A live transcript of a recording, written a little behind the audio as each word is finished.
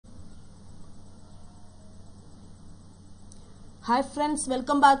Hi friends,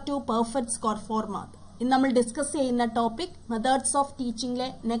 welcome back to Perfect Score for Math. In we will discuss the topic methods of teaching.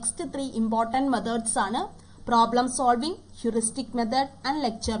 Next three important methods are problem solving, heuristic method and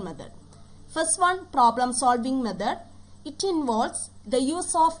lecture method. First one, problem solving method. It involves the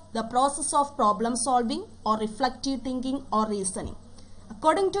use of the process of problem solving or reflective thinking or reasoning.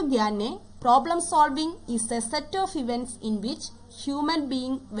 According to Gyanne, problem solving is a set of events in which human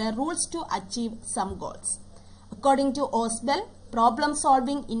beings were rules to achieve some goals. According to Osbel, problem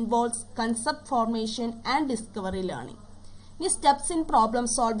solving involves concept formation and discovery learning. These steps in problem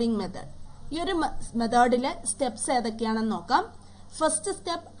solving method. This method steps first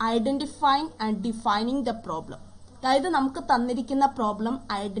step, identifying and defining the problem. അതായത് നമുക്ക് തന്നിരിക്കുന്ന problem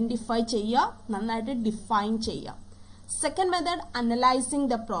identify ചെയ്യുക, നന്നായിട്ട് define ചെയ്യുക. Second method, analyzing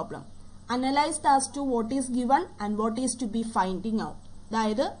the problem. Analyzed as to what is given and what is to be finding out.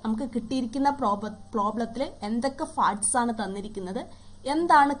 അതായത് നമുക്ക് കിട്ടിയിരിക്കുന്ന പ്രോബ്ലത്തിൽ എന്തൊക്കെ ഫാക്ട്സ് ആണ് തന്നിരിക്കുന്നത്,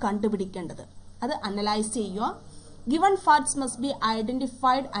 എന്താണ് കണ്ടുപിടിക്കേണ്ടത്, അത് അനലൈസ് ചെയ്യുക. Given facts must be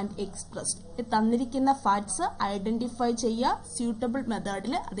identified and expressed. തന്നിരിക്കുന്ന ഫാക്ട്സ് ഐഡന്റിഫൈ ചെയ്യുക, സ്യൂട്ടബിൾ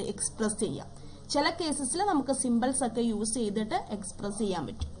മെത്തേഡിൽ അത് എക്സ്പ്രസ് ചെയ്യുക. ചില കേസസിൽ നമുക്ക് സിമ്പിൾസ് ഒക്കെ യൂസ് ചെയ്തിട്ട് എക്സ്പ്രസ് ചെയ്യാൻ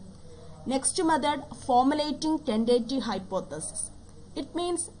പറ്റും. Next method, formulating tentative hypothesis. It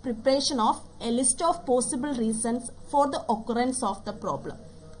means preparation of a list of possible reasons for the occurrence of the problem.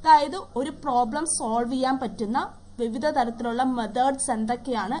 അതായത് ഒരു പ്രോബ്ലം സോൾവ് ചെയ്യാൻ പറ്റുന്ന വിവിധ തരത്തിലുള്ള മെത്തേഡ്സ്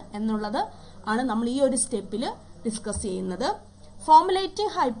എന്തൊക്കെയാണ് എന്നുള്ളത് ആണ് നമ്മൾ ഈ ഒരു സ്റ്റെപ്പിൽ ഡിസ്കസ് ചെയ്യുന്നത്.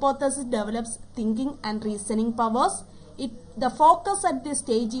 Formulating hypothesis develops thinking and reasoning powers. The focus at this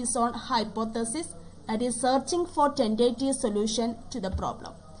stage is on hypothesis, that is searching for tentative solution to the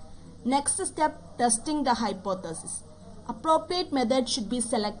problem. Next step, testing the hypothesis. Appropriate method should be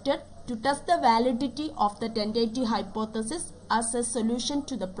selected to test the validity of the tentative hypothesis as a solution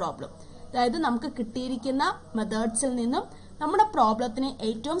to the problem. അതായത് നമുക്ക് കിട്ടിയിരിക്കുന്ന മെത്തേഡ്സിൽ നിന്നും നമ്മുടെ പ്രോബ്ലത്തിന്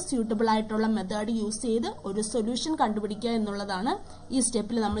ഏറ്റവും suitable ആയിട്ടുള്ള method use ചെയ്ത് ഒരു solution കണ്ടുപിടിക്കുക എന്നുള്ളതാണ് ഈ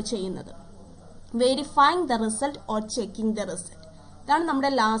സ്റ്റെപ്പിൽ നമ്മൾ ചെയ്യുന്നത്. Verifying the result or checking the result. ഇതാണ്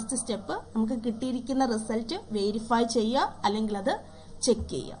നമ്മുടെ ലാസ്റ്റ് സ്റ്റെപ്പ്. നമുക്ക് കിട്ടിയിരിക്കുന്ന റിസൾട്ട് വെരിഫൈ ചെയ്യുക അല്ലെങ്കിൽ അത് ചെക്ക്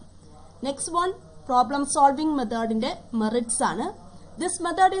ചെയ്യുക. Next one, problem solving method inde merits aanu. This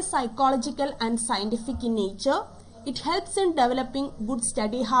method is psychological and scientific in nature. It helps in developing good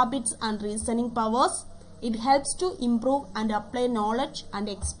study habits and reasoning powers. It helps to improve and apply knowledge and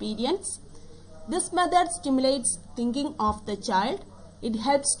experience. This method stimulates thinking of the child. It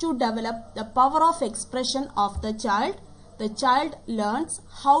helps to develop the power of expression of the child. The child learns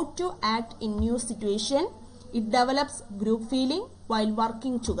how to act in new situation. It develops group feeling while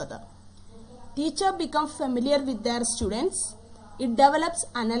working together. Teacher becomes familiar with their students. It develops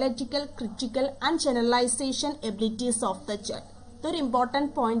analytical, critical and generalization abilities of the child. ഇതൊരു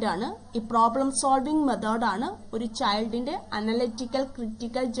important point ആണ്. ഈ problem solving method ആണ് ഒരു ചൈൽഡിന്റെ analytical,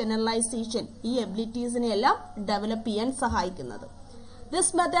 critical, generalisation ഈ എബിലിറ്റീസിനെ എല്ലാം develop ചെയ്യാൻ സഹായിക്കുന്നത്.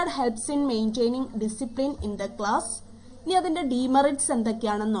 This method helps in maintaining discipline in the class. ഇനി അതിന്റെ ഡീമെറിറ്റ്സ്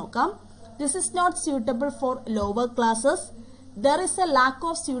എന്തൊക്കെയാണെന്ന് നോക്കാം. This is not suitable for lower classes. There is a lack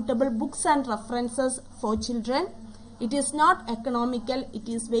of suitable books and references for children. It is not economical. It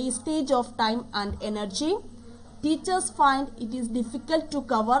is wastage of time and energy. Teachers find it is difficult to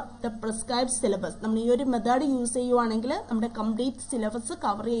cover the prescribed syllabus. നമ്മൾ ഈ ഒരു method use ചെയ്യുവാണെങ്കിൽ നമ്മുടെ complete syllabus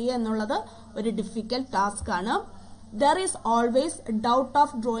cover ചെയ്യുക എന്നുള്ളത് ഒരു difficult task ആണ്. There is always a doubt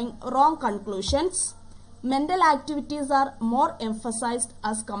of drawing wrong conclusions. Mental activities are more emphasized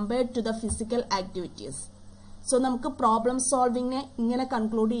as compared to the physical activities. So നമുക്ക് പ്രോബ്ലം സോൾവിങ്ങിനെ ഇങ്ങനെ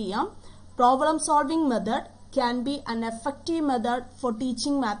കൺക്ലൂഡ് ചെയ്യാം. Problem solving method can be an effective method for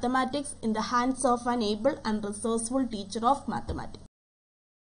teaching mathematics in the hands of an able and resourceful teacher of mathematics.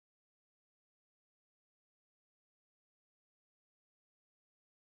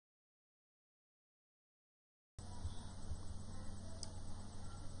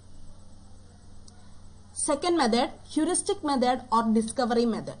 Second method, heuristic method or discovery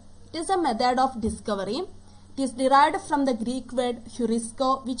method. It is a method of discovery. It is derived from the Greek word heurisko,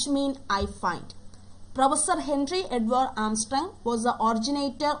 which means I find. Professor Henry Edward Armstrong was the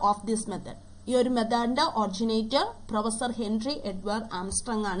originator of this method. ഈ ഒരു മെത്തേഡിന്റെ originator Professor Henry Edward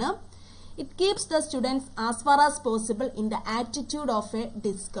Armstrong ആണ്. It keeps the students as far as possible in the attitude of a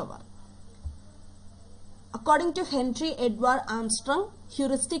discover. According to Henry Edward Armstrong,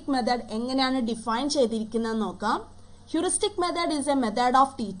 heuristic method എങ്ങനെയാണ് define ചെയ്തിരിക്കുന്നത് നോക്കാം. Heuristic method is a method of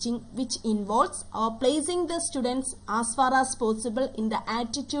teaching which involves placing the students as far as possible in the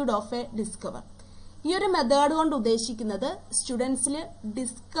attitude of a discover. ഈ ഒരു method കൊണ്ട് ഉദ്ദേശിക്കുന്നത് സ്റ്റുഡൻസിൽ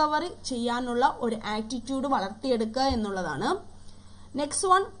discovery ചെയ്യാനുള്ള ഒരു attitude വളർത്തിയെടുക്കുക എന്നുള്ളതാണ്. Next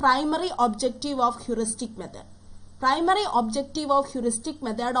one, primary objective of heuristic method. Primary objective of heuristic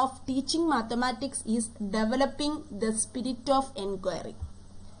method of teaching mathematics is developing the spirit of inquiry.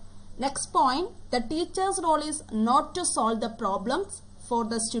 Next point, the teacher's role is not to solve the problems for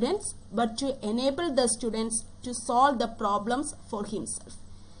the students but to enable the students to solve the problems for himself.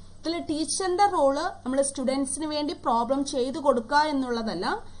 ഇതിൽ ടീച്ചറിൻ്റെ role നമ്മൾ സ്റ്റുഡൻസിന് വേണ്ടി problem ചെയ്തു കൊടുക്കുക എന്നുള്ളതല്ല,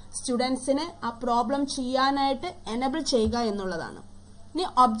 സ്റ്റുഡൻസിനെ ആ problem ചെയ്യാനായിട്ട് എനേബിൾ ചെയ്യുക എന്നുള്ളതാണ്. ഇനി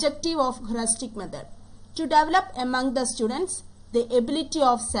objective of heuristic method: to develop among the students the ability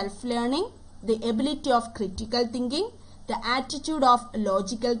of self-learning, the ability of critical thinking, the attitude of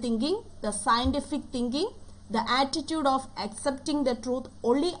logical thinking, the scientific thinking, the attitude of accepting the truth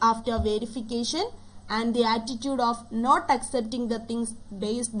only after verification, and the attitude of not accepting the things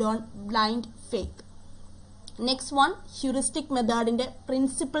based on blind faith. Next one, heuristic method inde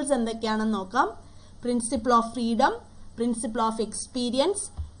principles endokkayanennu nokkam. Principle of freedom, principle of experience,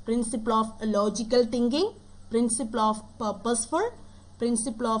 principle of logical thinking, principle of purposeful,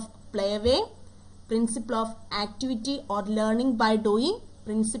 principle of playway, principle of activity or learning by doing,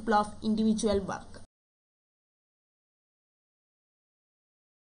 principle of individual work.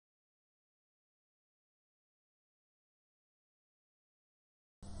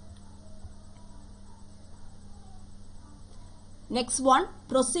 Next one,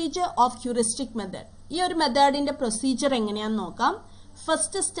 procedure of heuristic method. ഈ ഒരു മെത്തേഡിന്റെ procedure എങ്ങനെയാണെന്ന് നോക്കാം.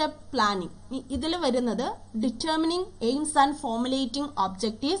 First step planning. ഇതിൽ വരുന്നത് determining AIIMS and formulating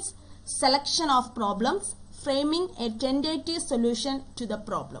objectives, selection of problems, framing A tentative solution to the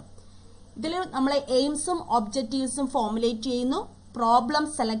problem. ഇതിൽ നമ്മൾ എയിംസും ഒബ്ജക്റ്റീവ്സും formulate ചെയ്യുന്നു, problem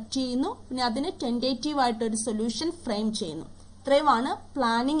select ചെയ്യുന്നു, പിന്നെ അതിന് ടെൻറ്റേറ്റീവ് ആയിട്ട് ഒരു സൊല്യൂഷൻ ഫ്രെയിം ചെയ്യുന്നു. ഇത്രയുമാണ്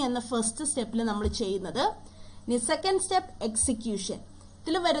പ്ലാനിങ് എന്ന ഫസ്റ്റ് സ്റ്റെപ്പിൽ നമ്മൾ ചെയ്യുന്നത്. ഇനി സെക്കൻഡ് സ്റ്റെപ്പ് എക്സിക്യൂഷൻ.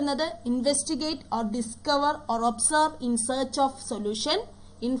 ഇതിൽ വരുന്നത് investigate or discover or observe in search of solution,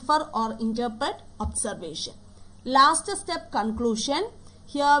 infer or interpret, observation. Last step conclusion.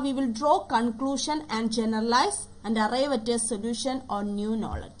 Here we will draw conclusion and generalise and arrive at A solution or new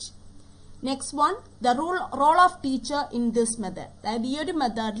knowledge. Next one, the role of teacher in this method. അതായത് ഈ ഒരു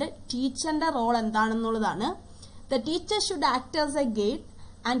മെത്തേഡിൽ ടീച്ചറിന്റെ role എന്താണെന്നുള്ളതാണ്. The teacher should act as A guide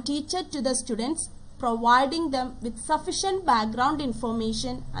and teacher to the students, providing them with sufficient background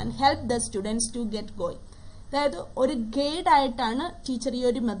information and help the students to get going. അതായത് ഒരു guide ആയിട്ടാണ് teacher ഈ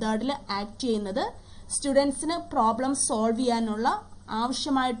ഒരു മെത്തേഡിൽ ആക്ട് ചെയ്യുന്നത്. സ്റ്റുഡൻസിന് പ്രോബ്ലം സോൾവ് ചെയ്യാനുള്ള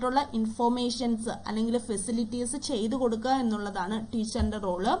ആവശ്യമായിട്ടുള്ള ഇൻഫോർമേഷൻസ് അല്ലെങ്കിൽ ഫെസിലിറ്റീസ് ചെയ്തു കൊടുക്കുക എന്നുള്ളതാണ് ടീച്ചറിന്റെ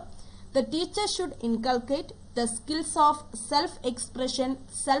role. The teacher should inculcate the skills of self expression,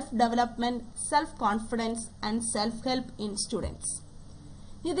 self development, self confidence and self help in students.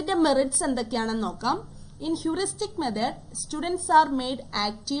 ഇതിന്റെ മെറിറ്റ്സ് എന്തൊക്കെയാണെന്ന് നോക്കാം. In heuristic method, students are made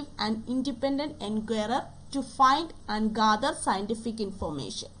active and independent എൻക്വയറർ to find and gather scientific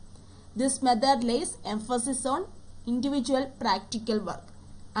information. This method lace emphasis on individual practical work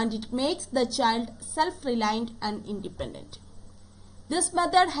and it makes the child self reliant and independent. This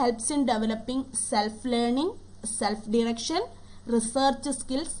method helps in developing self learning, self direction, research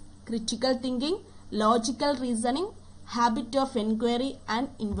skills, critical thinking, logical reasoning, habit of inquiry and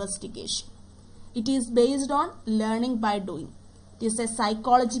investigation. It is based on learning by doing. It is a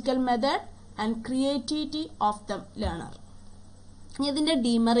psychological method and creativity of the learner. ഇതിന്റെ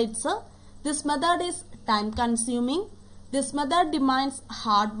demerits: this method is time consuming. This method demands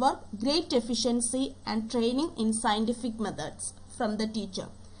hard work, great efficiency and training in scientific methods from the teacher.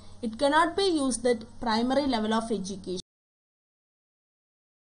 It cannot be used at primary level of education.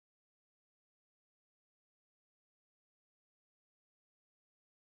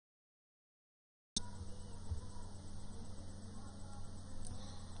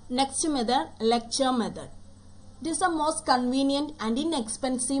 Next method, lecture method. It is the most convenient and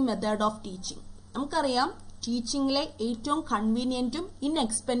inexpensive method of teaching. നമുക്കറിയാം ടീച്ചിങ്ങിലെ ഏറ്റവും കൺവീനിയൻറ്റും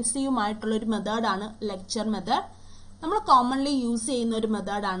ഇൻഎക്സ്പെൻസീവുമായിട്ടുള്ള ഒരു മെത്തേഡാണ് lecture method. നമ്മൾ commonly use ചെയ്യുന്ന ഒരു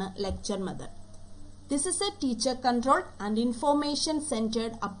മെത്തേഡാണ് lecture method. This is A teacher controlled and information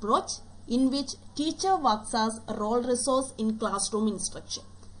centred approach in which teacher works as role resource in class room instruction.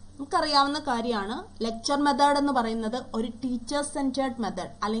 നമുക്കറിയാവുന്ന കാര്യമാണ് ലെക്ചർ മെത്തേഡ് എന്ന് പറയുന്നത് ഒരു ടീച്ചർ സെൻറ്റേർഡ്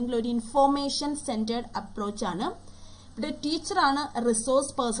മെത്തേഡ് അല്ലെങ്കിൽ ഒരു ഇൻഫോർമേഷൻ സെൻറ്റേർഡ് അപ്രോച്ച് ആണ്. ഇവിടെ ടീച്ചറാണ്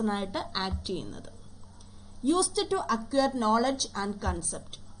റിസോഴ്സ് പേഴ്സൺ ആയിട്ട് ആക്ട് ചെയ്യുന്നത്. Used to acquire knowledge and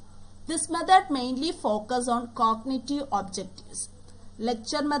concept. This method mainly focus on cognitive objectives.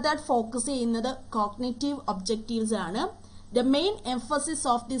 Lecture method focus ചെയ്യുന്നത് കോഗ്നിറ്റീവ് ഒബ്ജക്റ്റീവ്സ് ആണ്. The main emphasis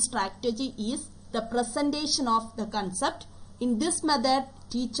of the strategy is the presentation of the concept. In this method,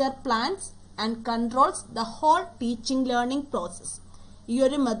 teacher plans and controls the whole teaching learning process. ഈ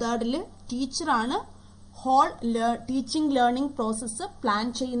ഒരു മെത്തേഡിൽ ടീച്ചറാണ് whole teaching learning process plan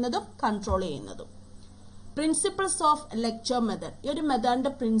ചെയ്യുന്നതും control ചെയ്യുന്നതും. Principles of lecture method. ഈ ഒരു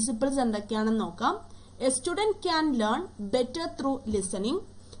മെത്തേഡിന്റെ principles എന്തൊക്കെയാണെന്ന് നോക്കാം. A student can learn better through listening.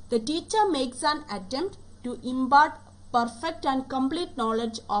 The teacher makes an attempt to impart perfect and complete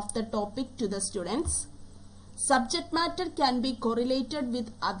knowledge of the topic to the students. Subject matter can be correlated with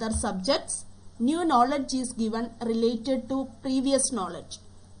other subjects. New knowledge is given related to previous knowledge.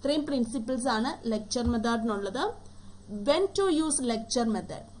 ഇത്രയും principles ആണ് lecture മെത്തേഡിനുള്ളത്. When to use lecture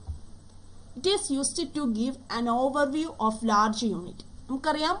method? It is used to give an overview of large unit.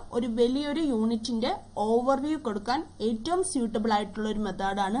 നമുക്കറിയാം ഒരു വലിയൊരു യൂണിറ്റിന്റെ overview കൊടുക്കാൻ ഏറ്റവും suitable ആയിട്ടുള്ള ഒരു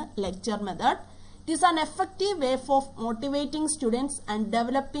മെത്തേഡാണ് lecture method. It is an effective way of motivating students and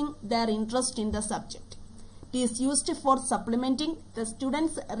developing their interest in the subject. It is used for supplementing the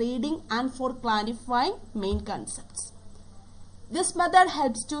students' reading and for clarifying main concepts. This method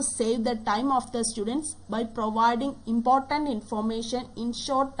helps to save the time of the students by providing important information in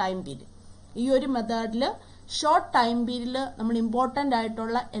short time period. ഈ ഒരു മെത്തേഡിൽ short time പീരീഡിൽ നമ്മൾ important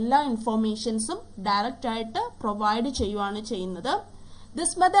ആയിട്ടുള്ള എല്ലാ ഇൻഫോർമേഷൻസും direct ആയിട്ട് provide ചെയ്യുകയാണ് ചെയ്യുന്നത്.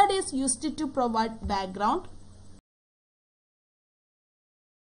 This method is used to provide background.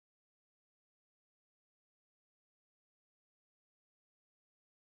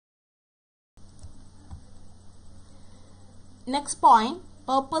 Next point,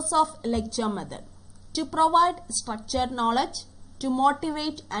 purpose of lecture method. To provide structured knowledge, to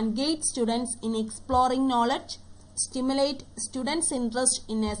motivate and guide students in exploring knowledge, stimulate students' interest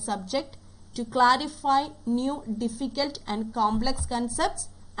in a subject, to clarify new, difficult and complex concepts,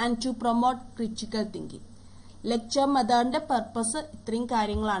 and to promote critical thinking. Lecture method purpose ഇത്രയും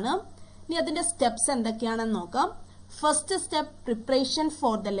കാര്യങ്ങളാണ്. ഇനി അതിന്റെ steps എന്തൊക്കെയാണെന്ന് നോക്കാം. First step, preparation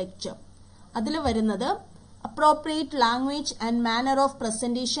for the lecture. അതിൽ വരുന്നത് appropriate language and manner of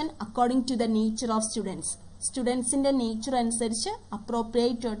presentation according to the nature of students. സ്റ്റുഡൻസിന്റെ nature അനുസരിച്ച്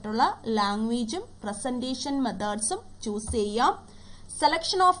appropriate ആയിട്ടുള്ള ലാംഗ്വേജും പ്രസന്റേഷൻ മെത്തേഡ്സും ചൂസ് ചെയ്യാം.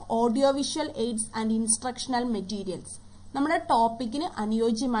 Selection of audio visual AIDS and instructional materials. നമ്മുടെ ടോപ്പിക്കിന്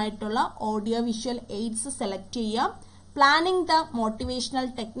അനുയോജ്യമായിട്ടുള്ള audio visual AIDS select ചെയ്യാം. Planning the motivational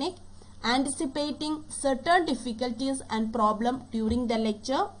technique, anticipating certain difficulties and problem during the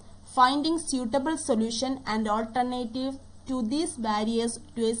lecture, finding suitable solution and alternative to these barriers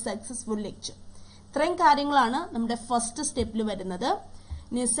to a successful lecture. ഇത്രയും കാര്യങ്ങളാണ് നമ്മുടെ first സ്റ്റെപ്പിൽ വരുന്നത്.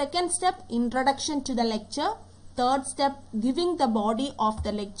 ഇനി second step, introduction to the lecture. Third step, giving the body of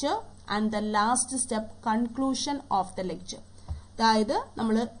the lecture. And the last step, conclusion of the lecture. അതായത്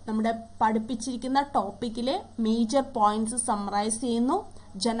നമ്മൾ നമ്മുടെ പഠിപ്പിച്ചിരിക്കുന്ന ടോപ്പിക്കിലെ major points summarise ചെയ്യുന്നു,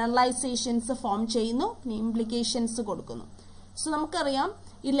 ജനറലൈസേഷൻസ് ഫോം ചെയ്യുന്നു, ഇംപ്ലിക്കേഷൻസ് കൊടുക്കുന്നു. സോ നമുക്കറിയാം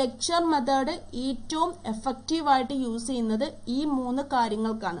ഈ ലെക്ചർ മെത്തേഡ് ഏറ്റവും എഫക്റ്റീവായിട്ട് യൂസ് ചെയ്യുന്നത് ഈ 3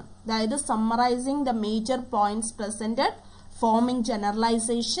 കാര്യങ്ങൾക്കാണ്. അതായത് summarising the major points presented, foaming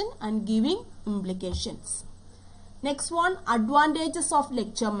generalisation and giving implications. Next one, advantages of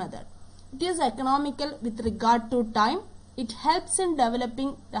lecture method. It is economical with regard to time. It helps in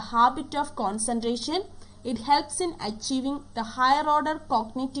developing the habit of concentration. It helps in achieving the higher order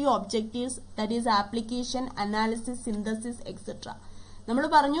cognitive objectives, that is application, analysis, synthesis, etc. നമ്മൾ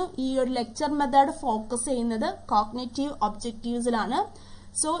പറഞ്ഞു ഈ ഒരു lecture method focus ചെയ്യുന്നത് cognitive ഒബ്ജക്റ്റീവ്സിലാണ്.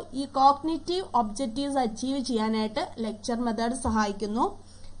 So ഈ cognitive objectives achieve ചെയ്യാനായിട്ട് lecture method സഹായിക്കുന്നു.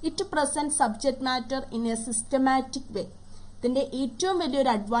 It present subject matter in A systematic way. ഇതിന്റെ ഏറ്റവും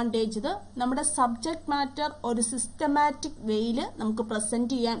വലിയൊരു അഡ്വാൻറ്റേജ് ഇത് നമ്മുടെ സബ്ജക്ട് മാറ്റർ ഒരു സിസ്റ്റമാറ്റിക് വേയിൽ നമുക്ക്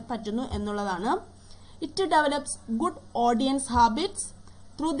പ്രസന്റ് ചെയ്യാൻ പറ്റുന്നു എന്നുള്ളതാണ്. It develops good audience habits.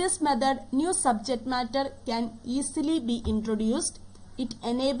 Through this method, new subject matter can easily be introduced. It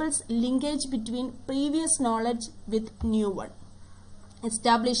enables linkage between previous knowledge with new one,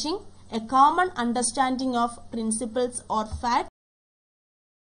 establishing a common understanding of principles or facts.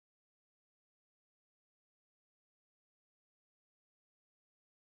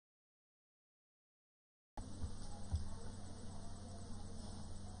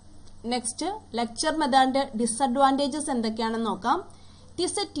 Next, lecture മെത്തേഡിന്റെ disadvantages എന്തൊക്കെയാണെന്ന് നോക്കാം. It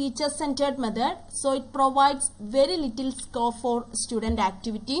is A teacher centred method, so it provides very little scope for student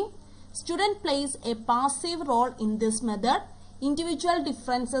activity. Student place A passive role in this method. Individual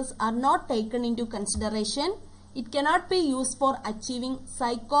differences are not taken in to consideration. It cannot be used for achieving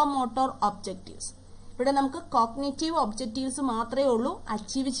psychomotor objectives. ഇവിടെ നമുക്ക് cognitive objectives മാത്രമേ ഉള്ളൂ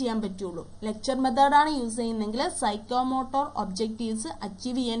achieve ചെയ്യാൻ പറ്റുള്ളൂ. Lecture മെത്തേഡാണ് use ചെയ്യുന്നതെങ്കിൽ psychomotor objectives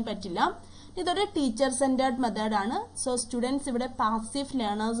achieve ചെയ്യാൻ പറ്റില്ല. ഇതൊരു ടീച്ചർ സെന്റേർഡ് മെത്തേഡാണ്. സോ സ്റ്റുഡൻസ് ഇവിടെ പാസീവ്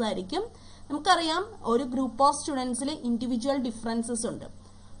ലേണേഴ്സ് ആയിരിക്കും. നമുക്കറിയാം ഒരു ഗ്രൂപ്പ് ഓഫ് സ്റ്റുഡൻസിൽ ഇൻഡിവിജ്വൽ ഡിഫറൻസസ് ഉണ്ട്.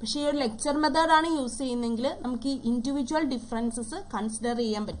 പക്ഷേ ഈ ഒരു ലെക്ചർ മെത്തേഡാണ് യൂസ് ചെയ്യുന്നതെങ്കിൽ നമുക്ക് ഈ ഇൻഡിവിജ്വൽ ഡിഫറൻസസ് കൺസിഡർ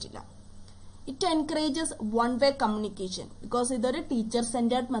ചെയ്യാൻ പറ്റില്ല. It encourages one-way communication because ഇതൊരു ടീച്ചർ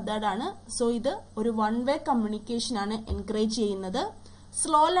സെന്റേർഡ് മെത്തേഡ് ആണ്. സോ ഇത് ഒരു one-way communication ആണ് എൻകറേജ് ചെയ്യുന്നത്.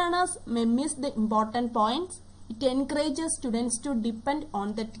 Slow learners may miss the important points. It encourages students to depend on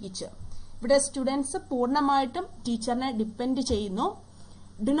the teacher. ഇവിടെ സ്റ്റുഡൻസ് പൂർണ്ണമായിട്ടും ടീച്ചറിനെ ഡിപ്പെൻഡ് ചെയ്യുന്നു.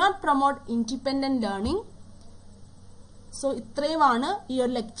 Do not promote independent learning. So ഇത്രയുമാണ് ഈ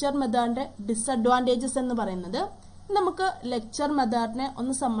ഒരു ലെക്ചർ മെത്തേഡിന്റെ ഡിസഡ്വാൻറ്റേജസ് എന്ന് പറയുന്നത്. നമുക്ക് ലെക്ചർ മെത്തേഡിനെ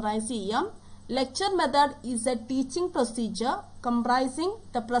ഒന്ന് സമ്മറൈസ് ചെയ്യാം. Lecture method is a teaching procedure comprising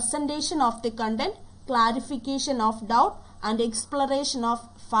the presentation of the content, clarification of doubt, and exploration of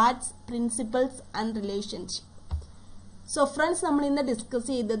facts, principles, and relationships. So friends, നമ്മൾ ഇന്ന് ഡിസ്കസ്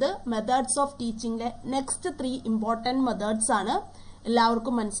ചെയ്തത് methods of ടീച്ചിങ്ങിലെ next 3 important methods ആണ്.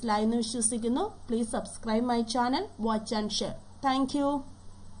 എല്ലാവർക്കും മനസ്സിലായെന്ന് വിശ്വസിക്കുന്നു. Please subscribe my channel, watch and share. Thank you.